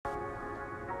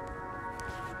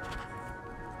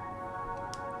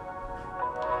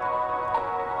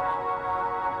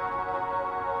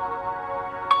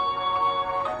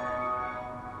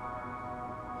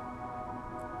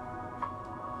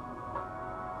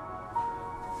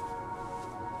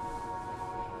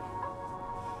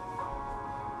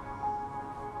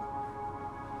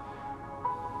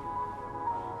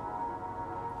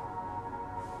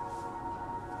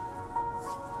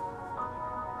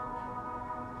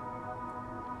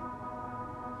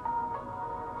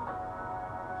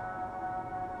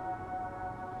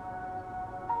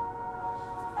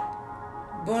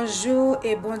Bonjour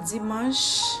et bon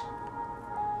dimanche,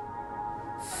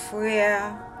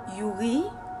 frère Yuri,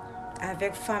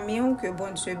 avec famille, que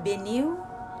bon Dieu bénisse.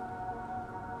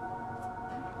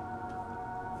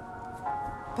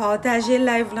 Partagez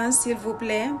live là s'il vous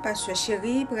plaît, parce que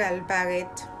chérie pour elle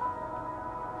paraître.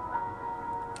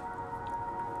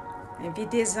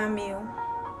 Invitez les amis.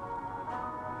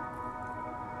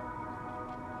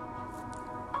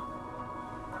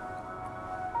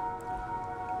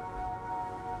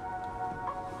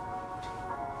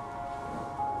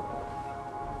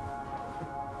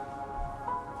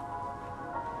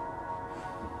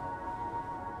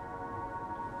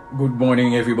 Good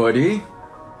morning, everybody.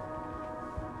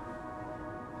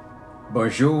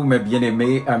 Bonjour, mes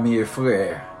bien-aimés amis et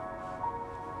frères.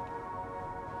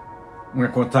 Je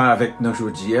suis content avec nous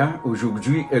aujourd'hui.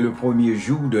 Aujourd'hui est le premier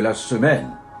jour de la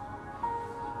semaine,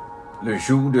 le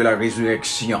jour de la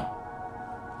résurrection.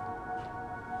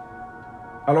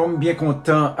 Alors, je suis bien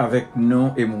content avec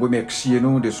nous et me remercier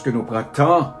nous de ce que nous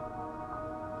prenons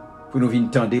pour nous venir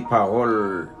entendre des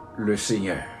paroles le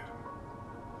Seigneur.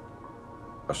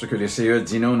 Parce que le Seigneur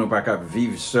dit non, nous ne pouvons pas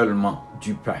vivre seulement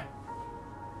du pain,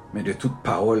 mais de toute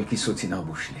parole qui sortit dans la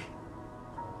bouche.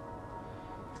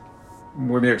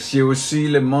 Je remercie aussi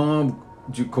les membres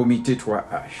du comité 3H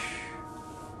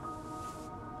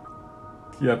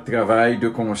qui a travaillé de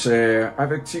concert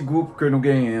avec ces groupes que nous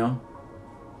gagnons.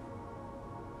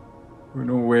 Pour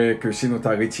nous voir que si nous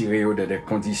t'avons retiré dans des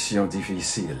conditions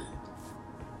difficiles.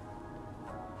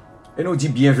 Et nous dit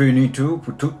bienvenue tout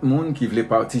pour tout le monde qui voulait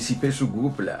participer à ce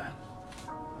groupe-là.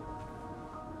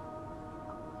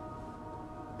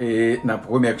 Et nous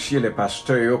remercions les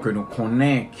pasteurs que nous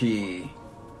connaissons qui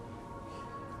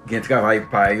ont travaillé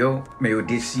par eux, mais ont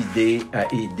décidé à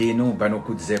aider nous par nos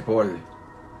coups d'épaules.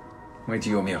 Moi, je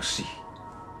dis merci.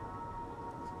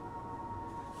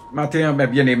 Maintenant, mes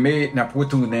bien-aimés, nous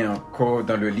retournons encore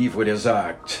dans le livre des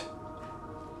Actes.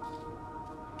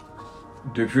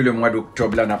 Depuis le mois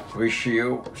d'octobre, nous avons prêché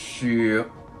sur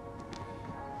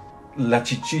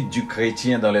l'attitude du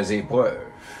chrétien dans les épreuves.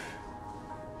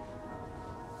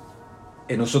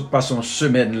 Et nous passons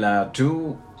semaine là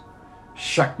tout.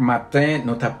 Chaque matin,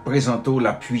 nous avons présenté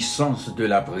la puissance de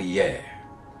la prière.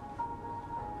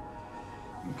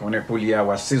 On est pour y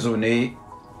avoir saisonné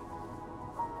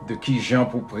de qui gens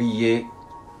pour prier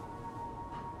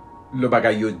le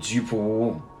bagaille du pour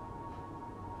vous.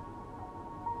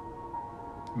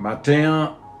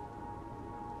 Matin,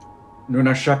 nous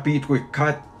avons chapitre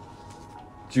 4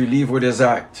 du livre des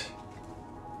Actes.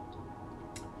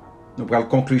 Nous allons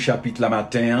conclure le chapitre la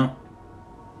matin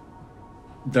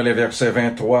dans les versets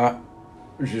 23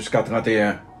 jusqu'à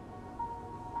 31.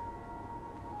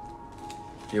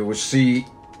 Et aussi,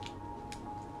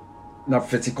 nous avons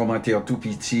fait des commentaires tout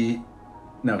petits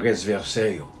dans le reste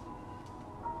verset.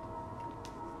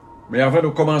 Mais avant de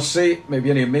commencer, mes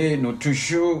bien-aimés, nous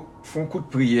toujours faisons un coup de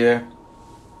prière.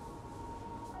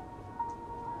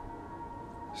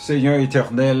 Seigneur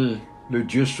éternel, le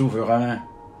Dieu souverain,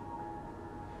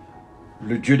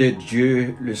 le Dieu des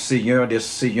dieux, le Seigneur des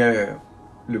seigneurs,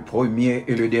 le premier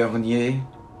et le dernier,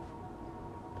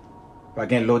 pas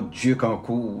qu'un l'autre Dieu qu'en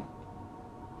court,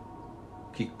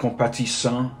 qui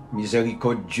compatissant,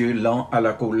 miséricordieux, lent à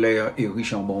la colère et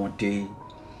riche en bonté.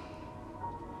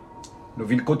 Nous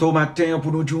venons au matin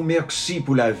pour nous dire merci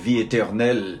pour la vie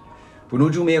éternelle, pour nous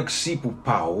dire merci pour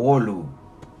parole.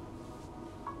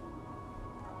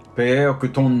 Père, que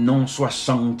ton nom soit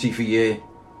sanctifié,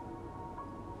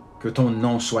 que ton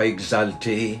nom soit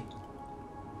exalté.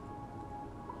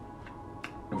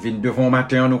 Nous venons devant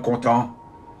matin, nous comptons,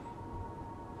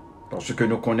 parce que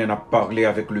nous connaissons à parler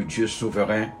avec le Dieu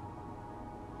souverain,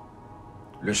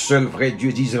 le seul vrai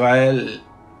Dieu d'Israël,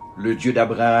 le Dieu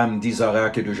d'Abraham,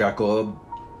 d'Isaac et de Jacob.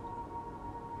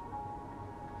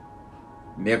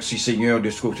 Merci Seigneur de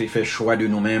ce que tu fait choix de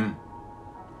nous-mêmes.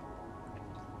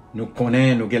 Nous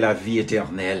connaissons, nous avons la vie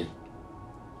éternelle.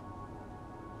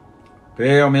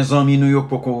 Père, mes amis, nous sommes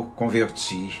beaucoup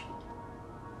convertis.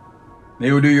 Mais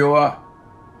au dehors,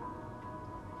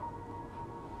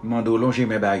 mando longer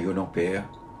mes bails, non, Père.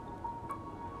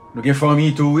 Nous avons une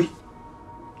famille, tout, oui,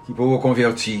 qui peut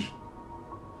convertir.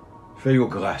 Fais-nous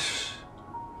grâce.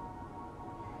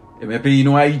 Et mes pays,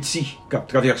 nous, Haïti, qui ont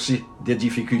traversé des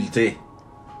difficultés.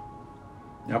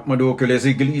 Nous demandons que les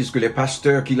églises, que les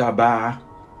pasteurs qui là-bas,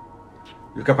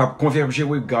 sont capables de converger au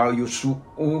regard sur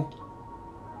où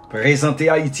présenter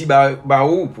Haïti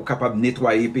pour capable de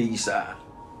nettoyer le pays ça.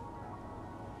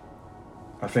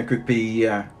 Afin que le pays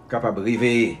soit capable de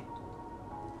réveiller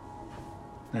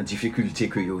dans la difficulté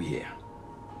que nous avons hier.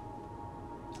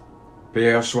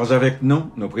 Père, sois avec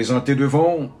nous, nous présenter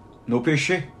devant nos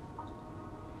péchés.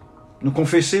 nous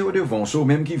confesser au devant, ceux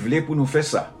même qui voulaient pour nous faire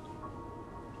ça.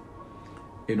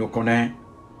 Et nous connaissons,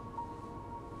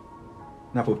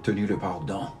 n'a pas obtenu le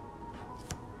pardon.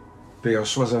 Père,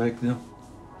 sois avec nous.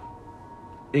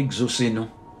 Exaucez-nous.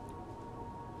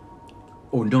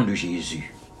 Au nom de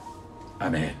Jésus.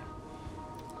 Amen.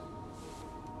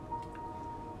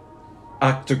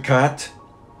 Acte 4,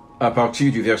 à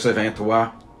partir du verset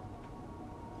 23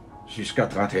 jusqu'à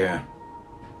 31.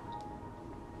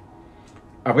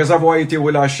 Après avoir été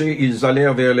relâchés, ils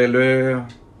allèrent vers les leurs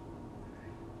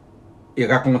et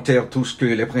racontèrent tout ce que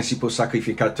les principaux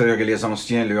sacrificateurs et les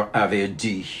anciens leur avaient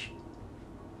dit.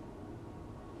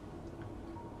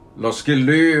 Lorsqu'ils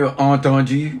l'eurent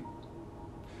entendu,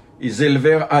 ils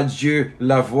élevèrent à Dieu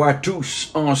la voix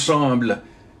tous ensemble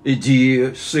et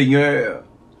dirent, Seigneur,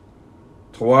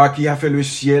 toi qui as fait le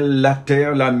ciel, la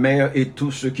terre, la mer et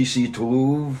tout ce qui s'y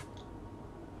trouve,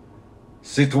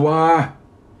 c'est toi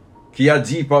qui as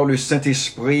dit par le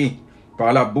Saint-Esprit,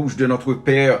 par la bouche de notre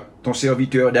Père, ton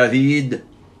serviteur David,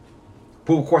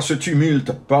 pourquoi ce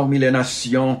tumulte parmi les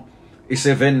nations et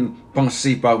ces vaines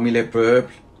pensées parmi les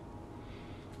peuples?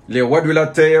 Les rois de la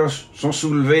terre sont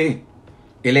soulevés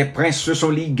et les princes se sont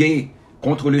ligués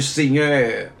contre le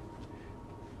Seigneur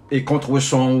et contre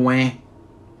son oint.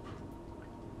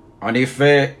 En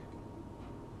effet,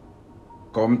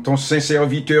 comme ton saint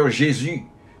serviteur Jésus,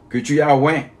 que tu as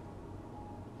oint,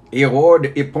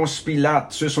 Hérode et Ponce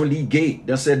Pilate se sont ligués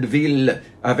dans cette ville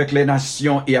avec les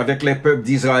nations et avec les peuples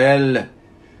d'Israël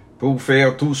pour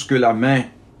faire tout ce que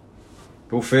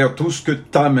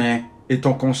ta main et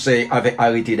ton conseil avaient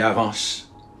arrêté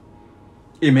d'avance.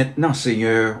 Et maintenant,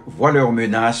 Seigneur, vois leurs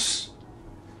menaces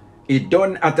et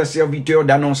donne à ta serviteur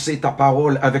d'annoncer ta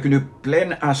parole avec une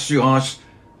pleine assurance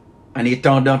en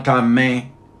étendant ta main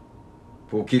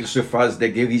pour qu'il se fasse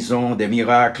des guérisons, des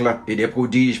miracles et des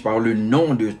prodiges par le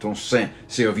nom de ton saint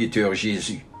serviteur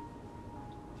Jésus.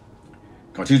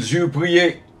 Quand ils eurent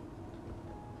prié,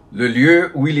 le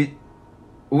lieu où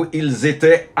ils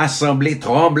étaient assemblés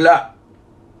trembla.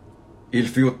 Ils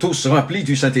furent tous remplis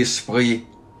du Saint-Esprit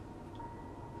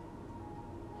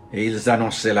et ils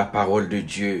annonçaient la parole de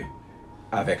Dieu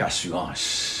avec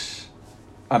assurance.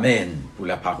 Amen pour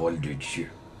la parole de Dieu.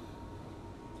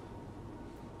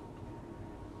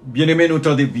 Bien-aimés, nous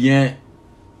entendez bien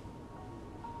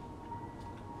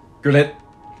que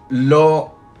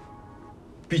leur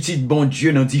petit bon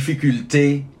Dieu dans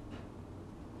difficulté,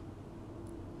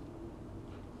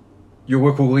 ils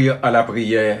recourir à la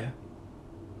prière.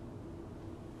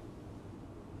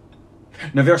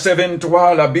 Dans verset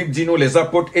 23, la Bible dit nous, les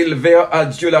apôtres élevèrent à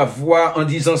Dieu la voix en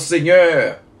disant,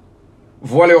 Seigneur,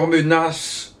 vois leurs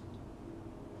menaces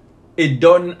et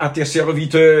donne à tes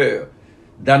serviteurs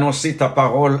d'annoncer ta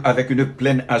parole avec une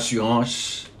pleine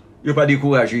assurance. Ils ne pas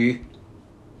découragé.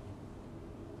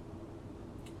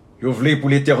 Ils voulaient pour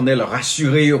l'Éternel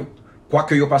rassurer,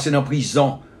 quoique ils passent dans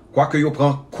prison, quoique ils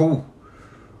prennent coup,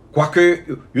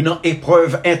 quoique une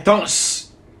épreuve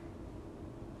intense.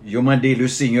 Ils ont demandé le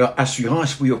Seigneur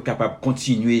assurance pour être capable de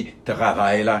continuer le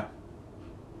travail là.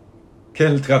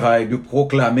 Quel travail de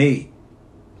proclamer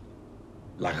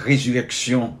la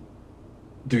résurrection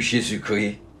de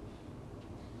Jésus-Christ.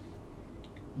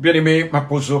 Bien-aimé, je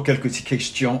pose quelques petites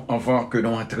questions avant que nous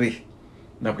entrions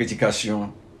dans la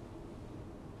prédication.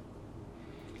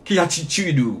 Quelle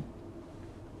attitude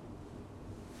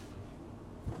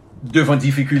devant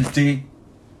difficulté?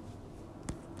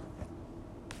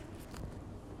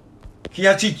 Quelle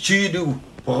attitude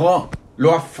prend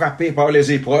l'or frappé par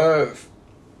les épreuves?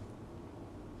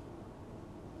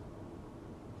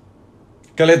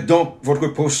 Quelle est donc votre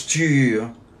posture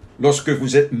lorsque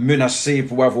vous êtes menacé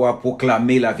pour avoir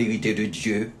proclamé la vérité de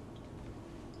Dieu?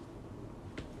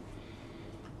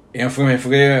 Et enfin, mes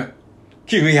frères,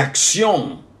 quelle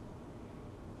réaction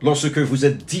lorsque vous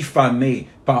êtes diffamé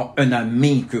par un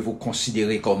ami que vous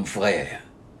considérez comme frère?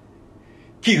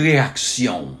 Quelle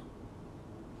réaction?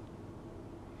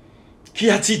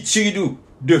 Quelle attitude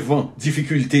devant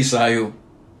difficulté ça yo?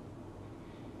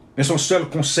 Mais son seul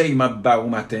conseil m'a bas au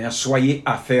matin, soyez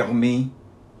affermis.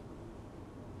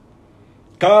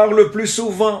 Car le plus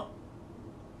souvent,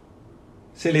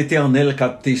 c'est l'Éternel qui a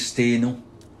testé nous.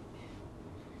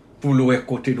 Pour nous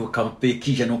côté nous camper,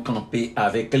 qui j'ai nous camper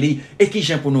avec lui, et qui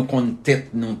j'ai pour nous compte tête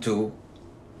nous tout.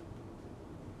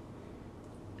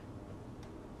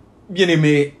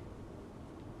 Bien-aimé,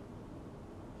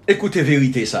 écoutez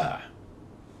vérité ça.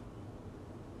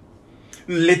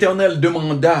 L'Éternel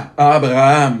demanda à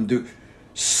Abraham de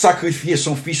sacrifier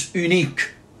son fils unique,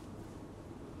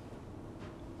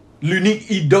 l'unique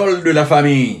idole de la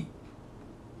famille.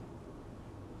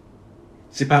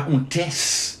 C'est pas un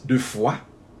test de foi.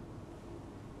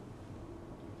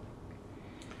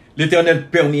 l'Éternel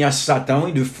permit à Satan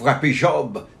de frapper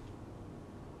Job,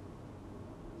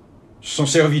 son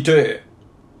serviteur,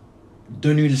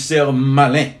 d'un ulcère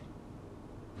malin,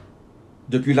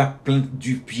 depuis la pointe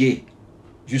du pied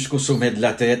jusqu'au sommet de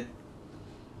la tête.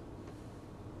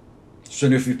 Ce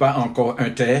ne fut pas encore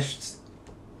un test.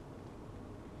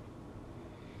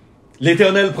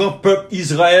 L'Éternel prend peuple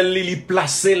Israël et l'y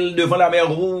place devant la mer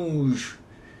Rouge.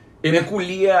 Et d'un coup,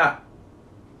 il y a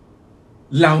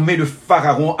l'armée de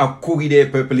Pharaon a couru des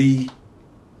peuples.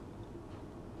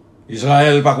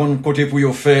 Israël, par contre, côté pour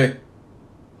y faire.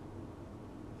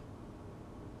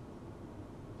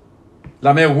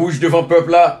 La mer Rouge devant le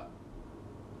peuple là.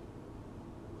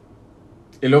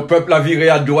 Et le peuple a viré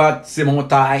à droite, c'est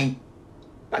montagne.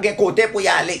 Pas de côté pour y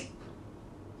aller.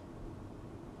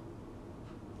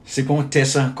 C'est qu'on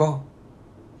teste encore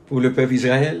pour le peuple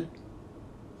Israël.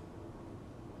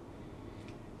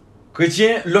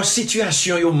 Chrétiens, leur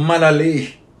situation est mal allée.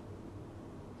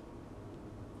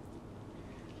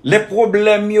 Les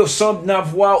problèmes ils semblent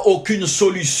n'avoir aucune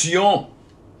solution.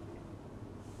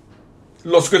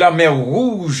 Lorsque la mer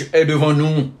Rouge est devant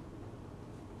nous,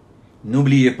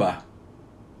 n'oubliez pas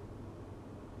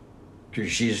que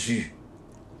Jésus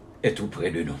est tout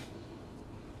près de nous.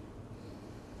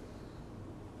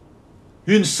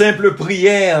 Une simple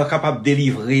prière capable de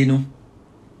délivrer nous,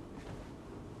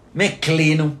 mais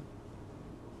clé nous,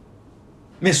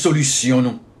 mais solution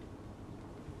nous.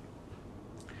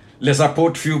 Les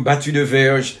apôtres furent battus de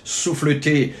verge,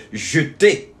 souffletés,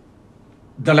 jetés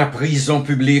dans la prison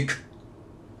publique.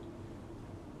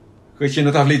 Chrétien,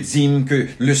 nous avons dit que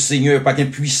le Seigneur n'a pas de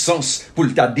puissance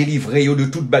pour te délivrer de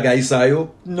toute bagaille ça.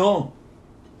 Non.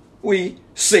 Oui,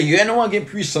 Seigneur n'a pas de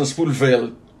puissance pour le faire.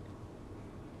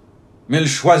 Mais il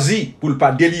choisit pour ne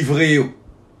pas délivrer.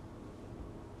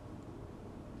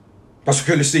 Parce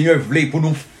que le Seigneur voulait pour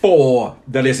nous fort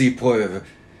dans les épreuves.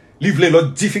 Il voulait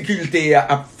notre difficulté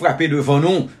à frapper devant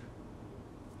nous.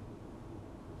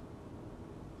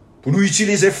 Pour nous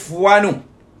utiliser foi, nous.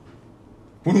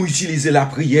 Pour nous utiliser la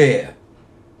prière.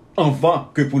 Avant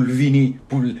que pour le venir,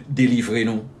 pour le délivrer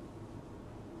nous.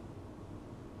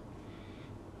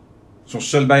 Son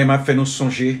seul bail m'a fait nous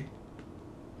songer.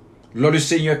 Lorsque le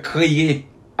Seigneur créait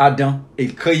Adam et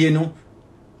créait nous,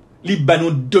 il bat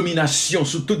nous domination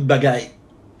sur toute bagaille.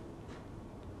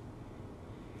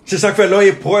 C'est ça que fait leur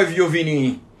épreuve yo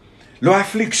vini, leur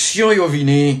affliction yo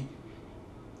vini,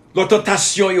 leur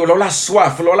tentation yo, leur la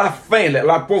soif, leur la faim,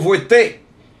 la pauvreté,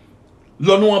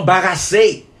 leur nous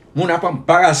embarrassé, nous n'a pas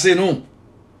embarrassé nous.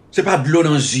 C'est pas de l'eau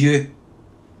dans les yeux.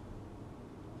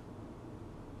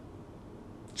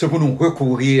 C'est pour nous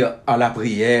recourir à la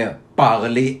prière,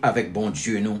 parler avec bon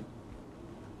Dieu nous.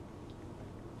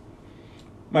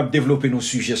 Je vais développer nos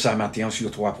sujets ce matin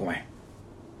sur 3 points.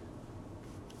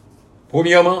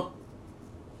 Premièrement,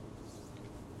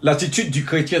 l'attitude du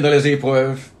chrétien dans les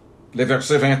épreuves, les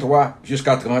versets 23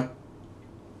 jusqu'à 30.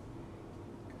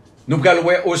 Nous allons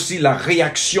voir aussi la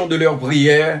réaction de leur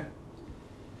prière.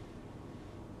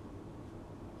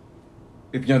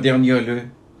 Et puis en dernier lieu,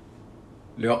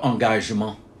 leur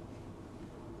engagement.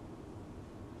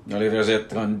 Dans les versets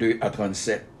 32 à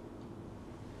 37.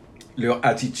 Leur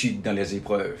attitude dans les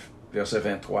épreuves. Versets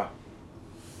 23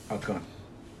 à 30.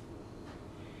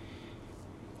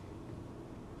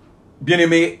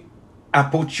 Bien-aimés,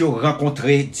 apôtres ont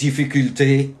rencontré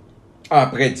difficulté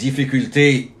après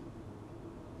difficulté.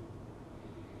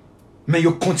 Mais ils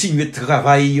ont continué de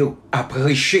travailler à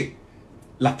prêcher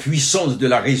la puissance de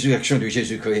la résurrection de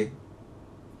Jésus-Christ.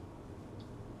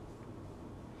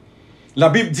 La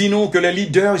Bible dit nous que les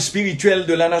leaders spirituels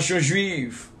de la nation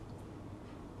juive,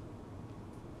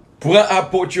 pour un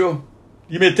apôtre,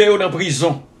 ils mettaient en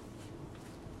prison.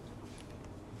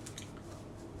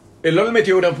 Et là, ils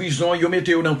mettaient en prison, ils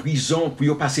mettaient en prison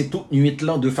pour passer toute nuit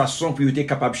là de façon pour être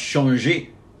capable de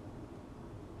changer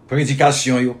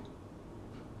prédication.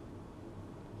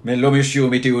 Mais là, monsieur,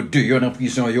 mettez au deux en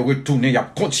prison, ils retourné, ils ont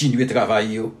continué de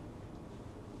travailler.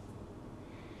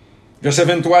 Verset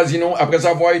 23 dit non, après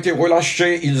avoir été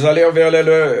relâchés, ils allèrent vers les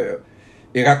leurs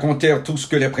et racontèrent tout ce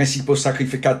que les principaux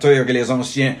sacrificateurs et les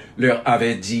anciens leur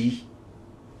avaient dit.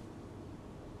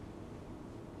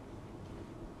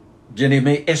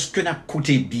 Bien-aimés, est-ce que n'a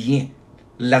coûté bien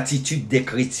l'attitude des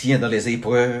chrétiens dans les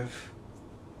épreuves?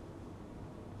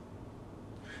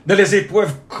 Dans les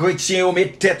épreuves, chrétiens, on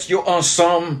met tête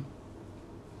ensemble.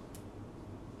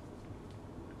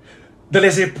 Dans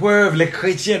les épreuves, les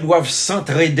chrétiens doivent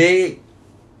s'entraider.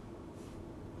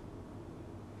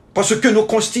 Parce que nous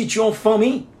constituons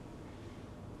famille.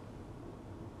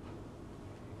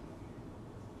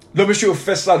 Le monsieur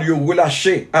fait ça, lui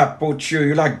relâché à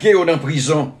Potieu, il a gué en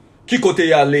prison. Qui côté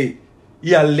y aller?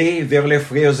 y aller vers les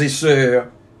frères et sœurs,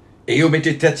 et ils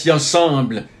mettaient tête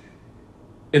ensemble.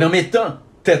 Et en mettant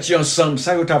tête ensemble,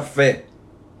 ça ils t'a fait.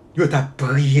 Ils t'a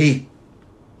prié.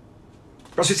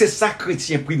 Parce que c'est ça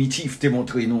chrétien primitif t'a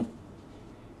montré nous.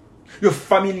 Ils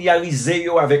familiarisé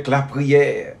avec la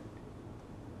prière.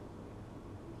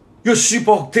 Ils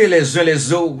supportaient les uns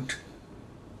les autres.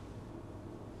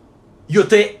 Ils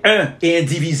étaient un et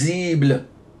indivisible.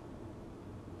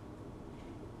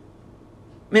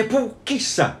 Mais pour qui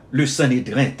ça, le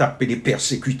Sanhédrin tapait des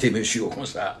persécutés, monsieur, comme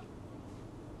ça?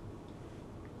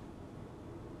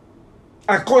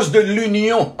 À cause de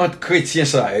l'union entre chrétiens,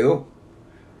 ça,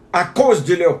 à cause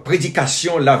de leur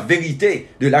prédication, la vérité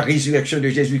de la résurrection de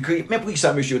Jésus-Christ. Mais pour qui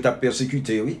ça, monsieur, t'a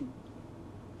persécuté, oui?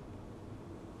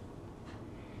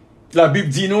 La Bible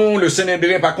dit non, le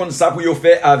Sanhédrin, par contre, ça pour y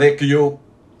faire avec yo.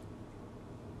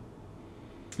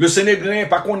 Le Sanhédrin,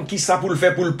 par contre, qui ça pour le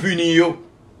faire pour le punir, yo?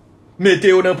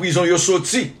 Mettez-vous dans la prison, vous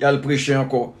sorti, il a le prêché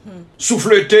encore.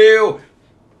 Souffletez-vous,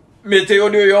 mettez-vous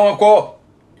dehors encore,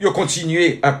 vous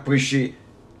continuez à prêcher.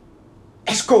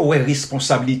 Est-ce qu'on a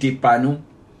responsabilité pas nous?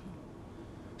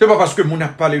 C'est pas parce que nous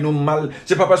avons parlé nous mal,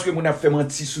 c'est pas parce que nous avons fait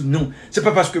mentir sur nous, c'est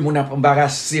pas parce que nous avons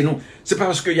embarrassé nous, c'est pas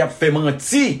parce qu'il a fait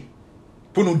mentir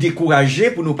pour nous décourager,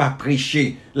 pour nous pas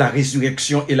prêcher la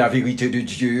résurrection et la vérité de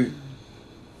Dieu.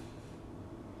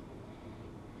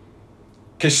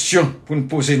 Question pour nous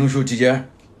poser nous aujourd'hui.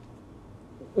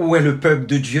 Où est le peuple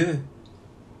de Dieu?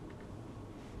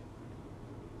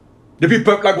 Depuis le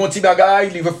peuple a gonti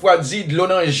bagaille, il veut fois dit de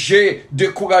l'onanger,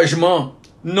 découragement.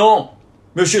 Non,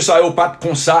 monsieur ça yo pas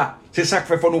comme ça. C'est ça que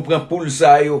fait faut nous prendre pour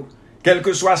ça yo. Quel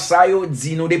que soit ça yo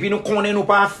dit nous depuis nous connaît nous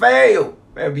pas faire yo.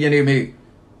 Bien aimé.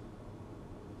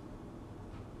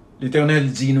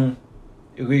 L'Éternel dit nous,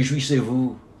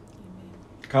 réjouissez-vous,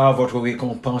 car votre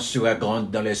récompense sera grande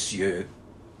dans les cieux.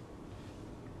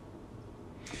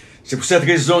 C'est pour cette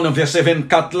raison, dans verset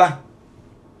 24 là,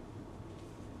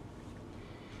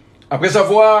 après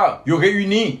avoir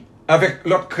réuni avec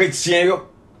l'autre chrétien,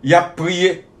 il a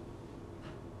prié.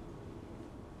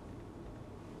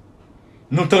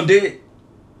 Nous entendez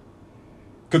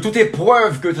que toute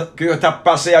épreuve que tu as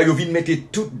passée, à Yovin mettez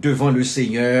toutes devant le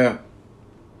Seigneur.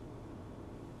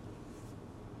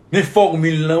 Les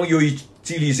formules là, ils ont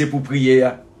utilisé pour prier.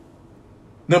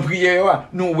 Dans la prière,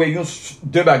 nous voyons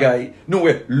deux bagailles. Nous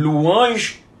voyons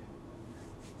louange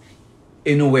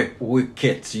et nous voyons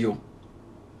requête.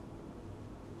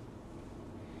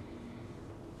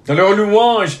 Dans leur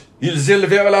louange, ils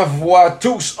élevèrent la voix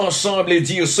tous ensemble et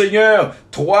dirent, Seigneur,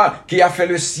 toi qui as fait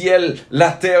le ciel,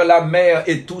 la terre, la mer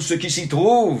et tout ce qui s'y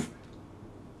trouve.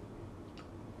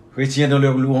 Retiens dans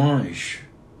leur louange.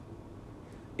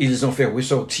 Ils ont fait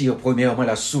ressortir premièrement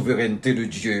la souveraineté de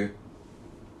Dieu.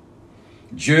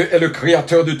 Dieu est le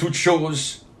créateur de toutes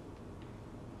choses.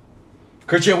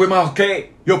 Chrétien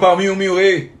remarquez, il n'y a pas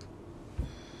murmuré.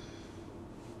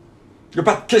 Il n'y a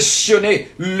pas questionné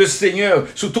le Seigneur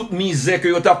sur toute misère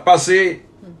que tu as passée.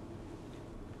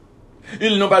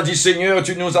 Ils n'ont pas dit, Seigneur,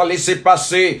 tu nous as laissé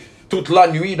passer toute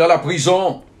la nuit dans la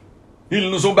prison. Ils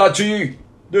nous ont battus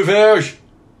de verge.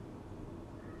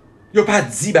 Il n'y a pas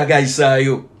dit bagaille ça,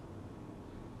 yo.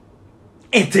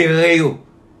 Intérêt, yo.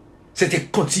 C'était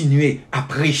continuer à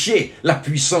prêcher la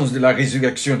puissance de la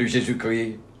résurrection de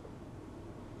Jésus-Christ.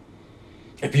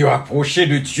 Et puis approcher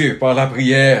de Dieu par la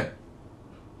prière,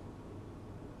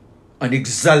 en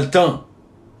exaltant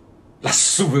la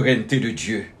souveraineté de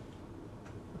Dieu.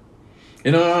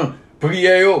 Et dans la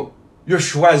prière, il a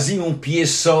choisi un pied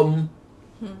Somme.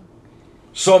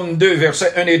 Somme 2,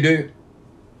 versets 1 et 2.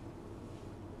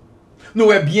 Nous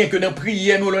voyons bien que dans la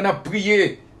prière, nous l'on a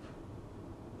prié.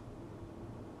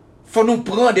 Faut nous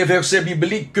prendre des versets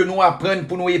bibliques que nous apprenons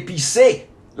pour nous épicer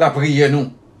la prière,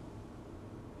 nous.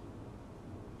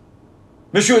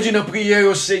 Monsieur dit dans la prière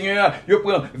au Seigneur, il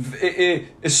prend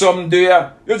Somme 2,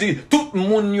 il dit, tout le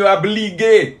monde a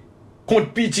obligé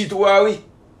contre petit toi, oui.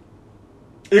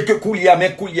 Et que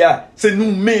Koulia, c'est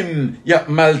nous-mêmes qui a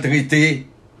maltraité.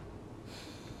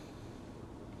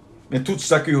 Mais tout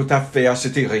ça que vous avez fait,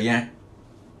 c'était rien.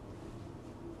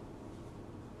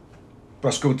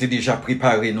 Parce qu'on était déjà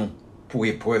préparé, nous, pour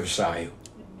épreuve ça.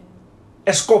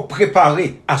 Est-ce qu'on est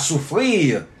préparé à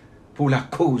souffrir pour la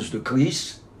cause de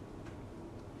Christ?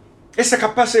 Et c'est qu'à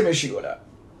passer, monsieur, là.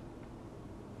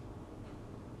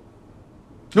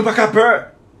 Nous pas qu'à peur.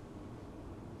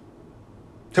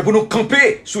 C'est pour nous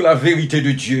camper sous la vérité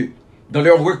de Dieu. Dans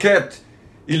leur requête,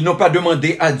 ils n'ont pas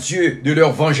demandé à Dieu de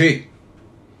leur venger.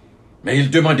 Mais ils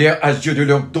demandèrent à Dieu de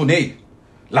leur donner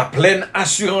la pleine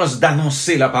assurance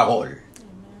d'annoncer la parole.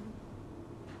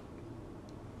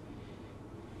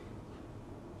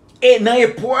 Et dans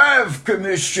l'épreuve que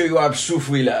monsieur a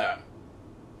souffert là,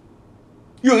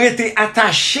 il aurait été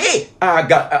attaché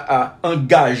à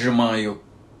engagement. Il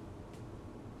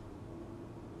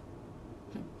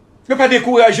n'a pas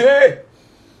découragé.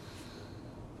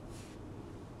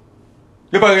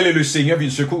 Il n'a pas relé le Seigneur vient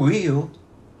secourir.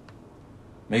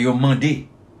 Mais il a demandé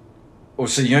au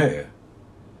Seigneur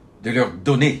de leur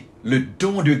donner le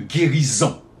don de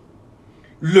guérison,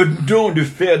 le don de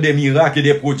faire des miracles et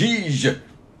des prodiges.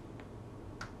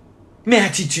 Mais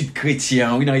attitude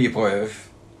chrétienne, oui, dans l'épreuve.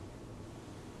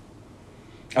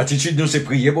 Attitude, nous, c'est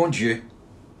prier bon Dieu.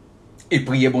 Et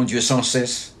prier bon Dieu sans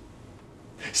cesse.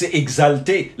 C'est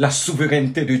exalter la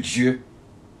souveraineté de Dieu.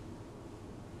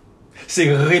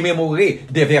 C'est remémorer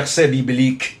des versets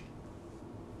bibliques.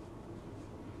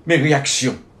 Mes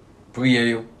réactions,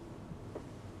 priez.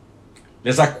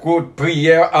 Les accords de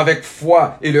prière avec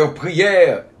foi et leurs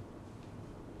prières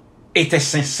étaient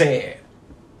sincères.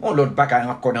 On l'autre pas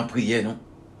encore en prier, non?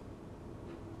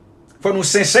 Faut nous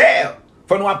sincères.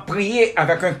 Faut nous prier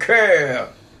avec un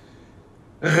cœur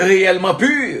réellement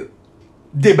pur.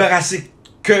 Débarrasser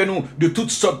que nous de toutes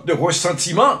sortes de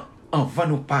ressentiments. On va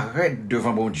nous paraître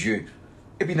devant mon Dieu.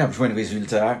 Et puis nous avons besoin de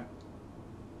résultats.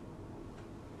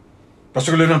 Parce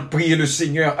que nous avons prié le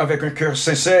Seigneur avec un cœur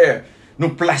sincère. Nous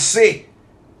placer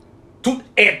toute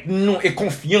aide nous et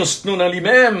confiance nous dans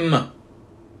lui-même.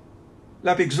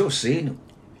 L'a exaucé nous.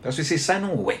 Parce que c'est ça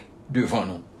nous, ouais, devant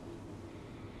nous.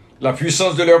 La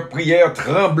puissance de leur prière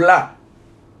trembla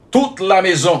toute la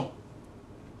maison.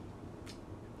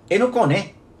 Et nous connaissons,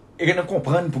 et nous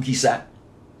comprenons pour qui ça.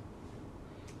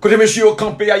 Quand monsieur au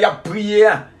campé, il a prié,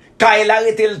 quand il a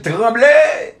arrêté le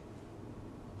trembler.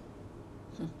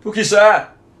 Pour qui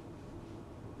ça?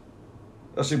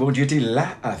 Parce que bon Dieu était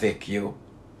là avec eux.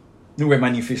 Nous avons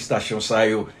manifestation ça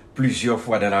plusieurs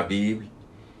fois dans la Bible.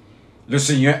 Le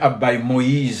Seigneur a baillé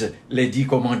Moïse les 10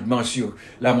 commandements sur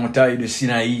la montagne de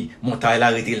Sinaï. Montagne a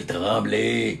arrêté le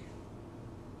trembler.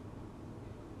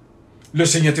 Le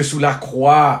Seigneur était sous la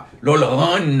croix.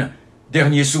 L'Olron,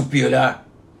 dernier soupir là.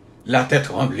 La tête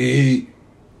tremblée.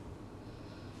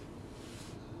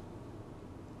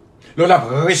 L'on a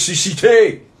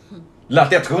ressuscité. La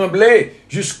tête tremblée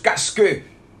jusqu'à ce que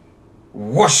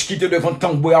Wash qui était devant le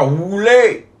tambour a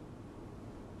roulé.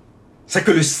 C'est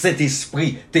que le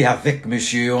Saint-Esprit était avec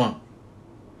monsieur.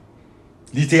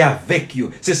 Il était avec vous.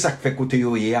 C'est ça qui fait côté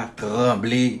vous a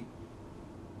tremblé.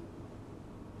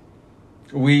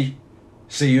 Oui,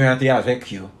 Seigneur était avec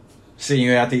vous.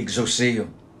 Seigneur a été exaucé.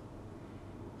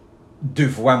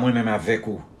 Devoir moi-même avec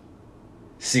vous.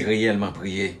 C'est réellement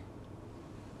prier.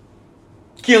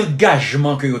 Quel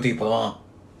engagement que vous te prend.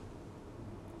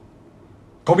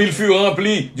 Comme il fut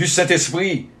rempli du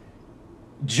Saint-Esprit,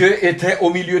 Dieu était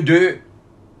au milieu d'eux.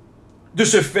 De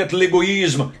ce fait,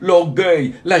 l'égoïsme,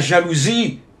 l'orgueil, la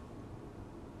jalousie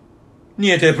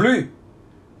n'y était plus.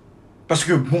 Parce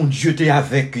que bon Dieu était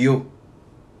avec eux.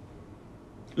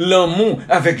 L'amour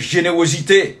avec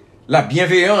générosité, la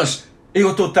bienveillance et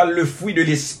au total le fruit de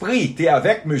l'esprit était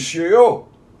avec monsieur.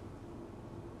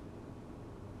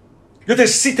 Ils étaient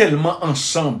si tellement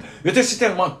ensemble. Ils étaient si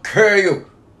tellement cœur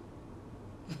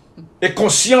et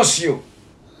conscience.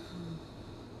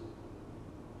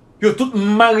 Ils ont tout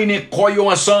mariné croyons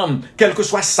ensemble, quel que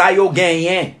soit ça yo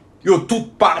gagné. Ils ont tout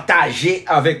partagé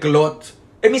avec l'autre.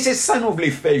 Et mais c'est ça nous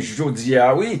voulons faire aujourd'hui,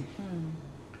 oui.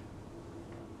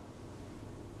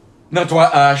 Dans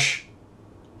toi H.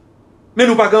 Mais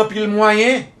nous pas grand pile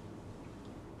moyen.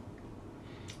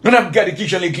 On a regardé qui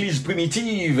j'ai l'église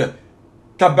primitive.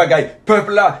 Ta bagaille,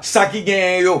 peuple là, ça qui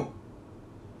gagne yo.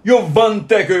 Yo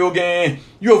vante que yo gagne.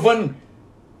 Yo vante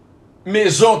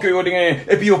maison que yo gagne.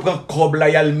 Et puis yo prend cob là,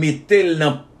 yal mette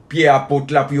dans pied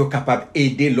apôtre là, puis yo capable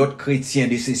aider l'autre chrétien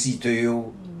nécessiteux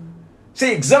yo.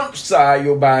 C'est exemple ça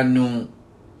yo ba nous.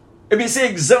 Et bien c'est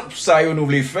exemple ça yo nous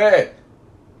voulons faire.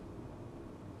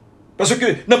 Parce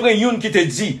que, d'après Youn qui te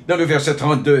dit, dans le verset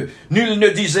 32, nul ne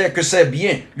disait que ses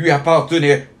biens lui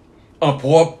appartenaient en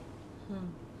propre,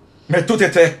 mais tout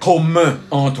était commun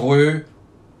entre eux.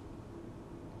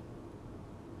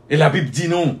 Et la Bible dit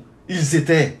non, ils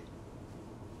étaient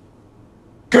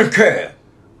qu'un cœur,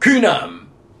 qu'une âme,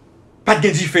 pas de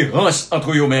différence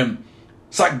entre eux-mêmes.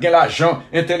 Ça gagne l'argent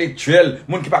intellectuel,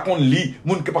 moun qui par contre lit,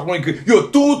 moun qui par contre écrit, yo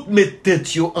tout mettait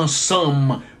yo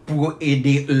ensemble pour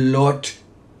aider l'autre.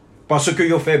 Parce que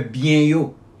yo fait bien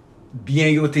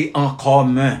yo t'es en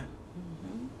commun.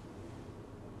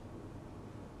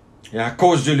 Et à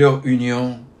cause de leur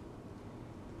union,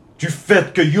 du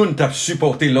fait que yon t'a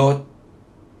supporté l'autre,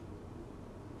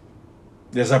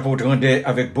 les apôtres rendaient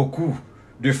avec beaucoup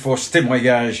de force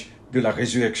témoignage de la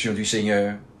résurrection du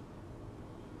Seigneur.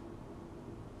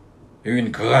 et une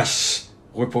grâce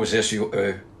reposait sur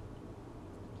eux.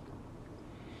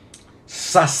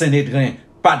 Ça, Sénédrin,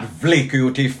 pas de vlé que vous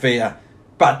avez fait,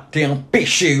 pas de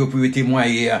empêché pour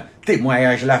témoigner,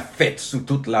 témoignage la fête sous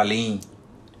toute la ligne.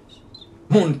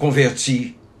 Monde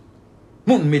converti,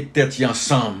 monde met tête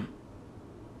ensemble.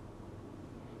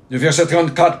 Le verset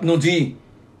 34 nous dit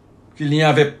qu'il n'y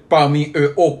avait parmi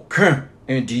eux aucun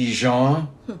indigent,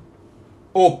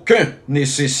 aucun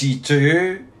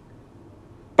nécessiteux,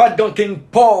 pas d'aucun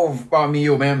pauvre parmi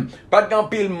eux-mêmes, pas d'un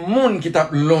pile monde qui t'a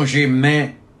longé main,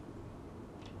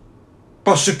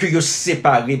 parce que vous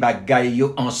séparez bagay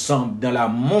yo ensemble dans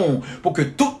l'amour pour que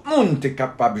tout le monde est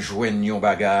capable de joindre yon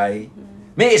bagay.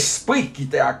 Mais esprit qui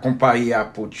t'a accompagné à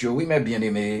Potio, oui, mais bien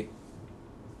aimé,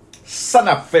 ça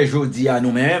n'a fait jodi à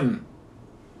nous-mêmes.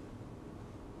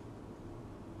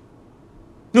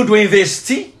 Nous devons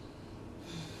investir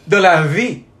dans la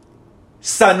vie,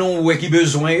 ça nous qui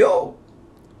besoin yo.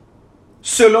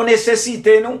 Selon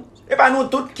nécessité nous, et pas nous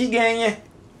tous qui gagnent.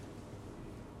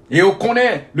 Et on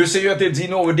connaît, le Seigneur te dit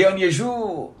non, au dernier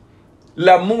jour,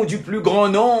 l'amour du plus grand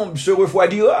nombre se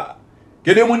refroidira.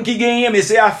 Que des gens qui gagnent, mais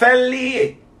c'est à faire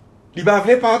lier. Il va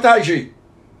vouloir partager.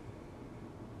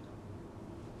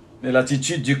 Mais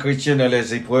l'attitude du chrétien dans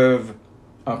les épreuves,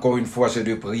 encore une fois, c'est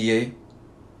de prier.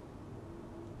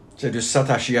 C'est de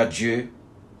s'attacher à Dieu.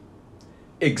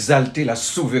 Exalter la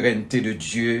souveraineté de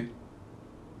Dieu.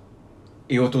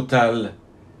 Et au total,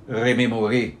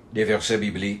 remémorer des versets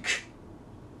bibliques.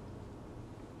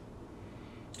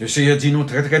 Le Seigneur dit nous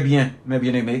très très bien, mes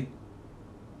bien-aimés,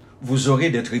 vous aurez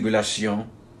des tribulations.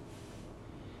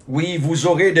 Oui, vous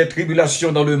aurez des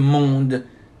tribulations dans le monde,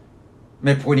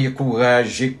 mais prenez courage,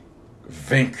 j'ai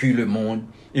vaincu le monde.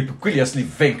 Et pourquoi il y a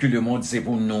vaincu le monde, c'est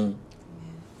pour nous.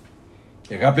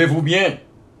 Et rappelez-vous bien,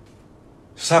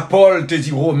 ça Paul te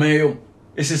dit Romain,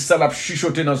 et c'est ça la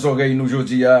chuchoté dans les oreilles nous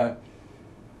aujourd'hui.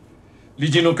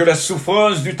 Il dit nous que la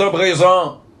souffrance du temps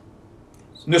présent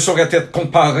ne saurait être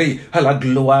comparée à la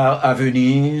gloire à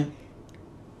venir.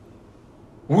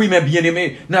 Oui, mes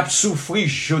bien-aimés, n'a souffri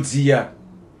aujourd'hui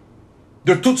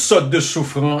de toutes sortes de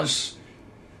souffrances,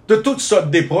 de toutes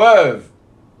sortes d'épreuves.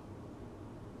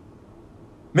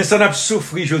 Mais ça n'a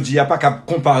souffri aujourd'hui, pas qu'à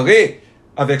comparer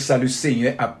avec ça le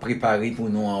Seigneur a préparé pour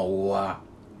nous en roi.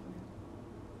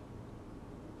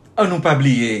 À nous pas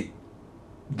oublier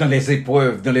dans les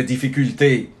épreuves, dans les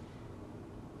difficultés,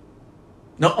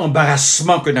 dans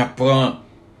l'embarrassement que nous prenons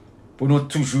pour nous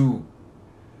toujours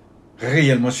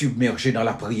réellement submerger dans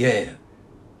la prière.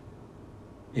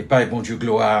 Et pas bon Dieu,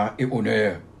 gloire et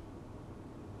honneur.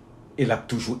 Il a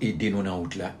toujours aidé nous dans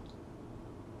route là.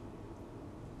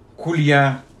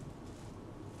 Koulia,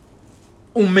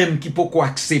 ou même qui peut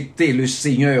accepter le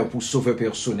Seigneur pour sauver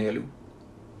personnel.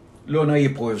 Là, on a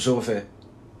épreuve, ça fait.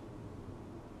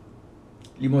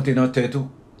 Il monte dans la tête,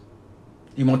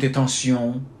 il monte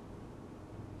tension,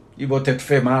 il va peut-être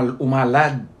faire mal ou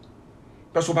malade.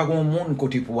 Parce qu'on n'a pas de monde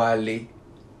côté pour aller.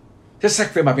 C'est ça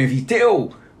que fait m'a invité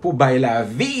pour bailler la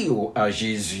vie à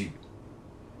Jésus.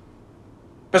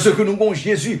 Parce que nous avons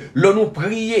Jésus, là nous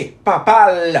prier,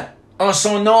 papa, en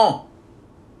son nom.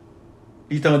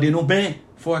 Il tendait nous bien,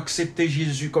 il faut accepter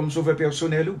Jésus comme sauveur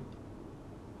personnel.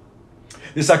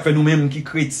 C'est ça que fait nous-mêmes qui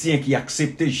chrétiens, qui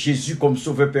acceptent Jésus comme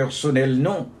sauveur personnel,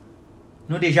 non.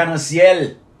 Nous déjà dans le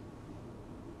ciel.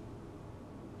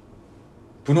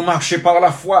 Pour nous marcher par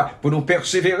la foi, pour nous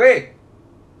persévérer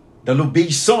dans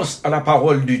l'obéissance à la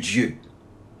parole de Dieu.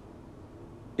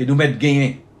 Et nous mettre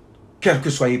gagner, quelle que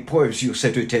soit l'épreuve sur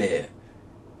cette terre.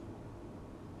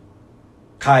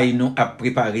 Car il nous a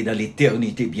préparé dans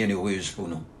l'éternité bienheureuse pour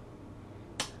nous.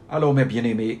 Alors, mes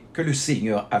bien-aimés, que le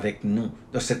Seigneur avec nous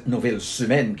dans cette nouvelle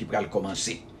semaine qui va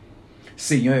commencer.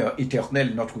 Seigneur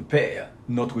éternel, notre Père,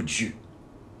 notre Dieu.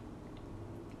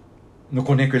 Nous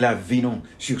connaissons que la vie non,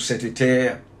 sur cette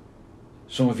terre,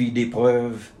 son vie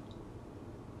d'épreuve,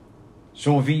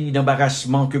 son vie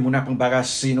d'embarrassement que nous avons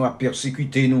embarrassé, nous a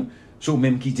persécuté, nous, son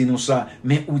même quitter nous ça,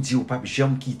 mais ou dit au pape,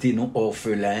 jamais quitter nous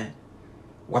orphelins,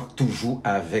 ou toujours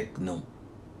avec nous.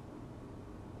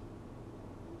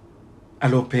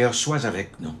 Alors Père, sois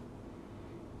avec nous.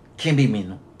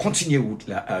 Qu'aimez-nous, continuez route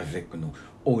là avec nous,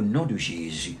 au nom de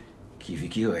Jésus, qui vit,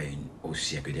 qui règne au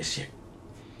siècle des siècles.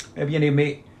 Mes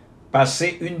bien-aimés,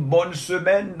 passez une bonne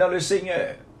semaine dans le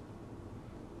Seigneur.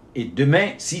 Et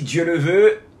demain, si Dieu le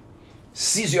veut,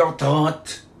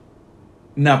 6h30,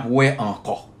 n'abouez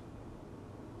encore.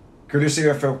 Que le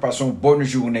Seigneur fasse une bonne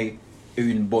journée et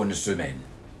une bonne semaine.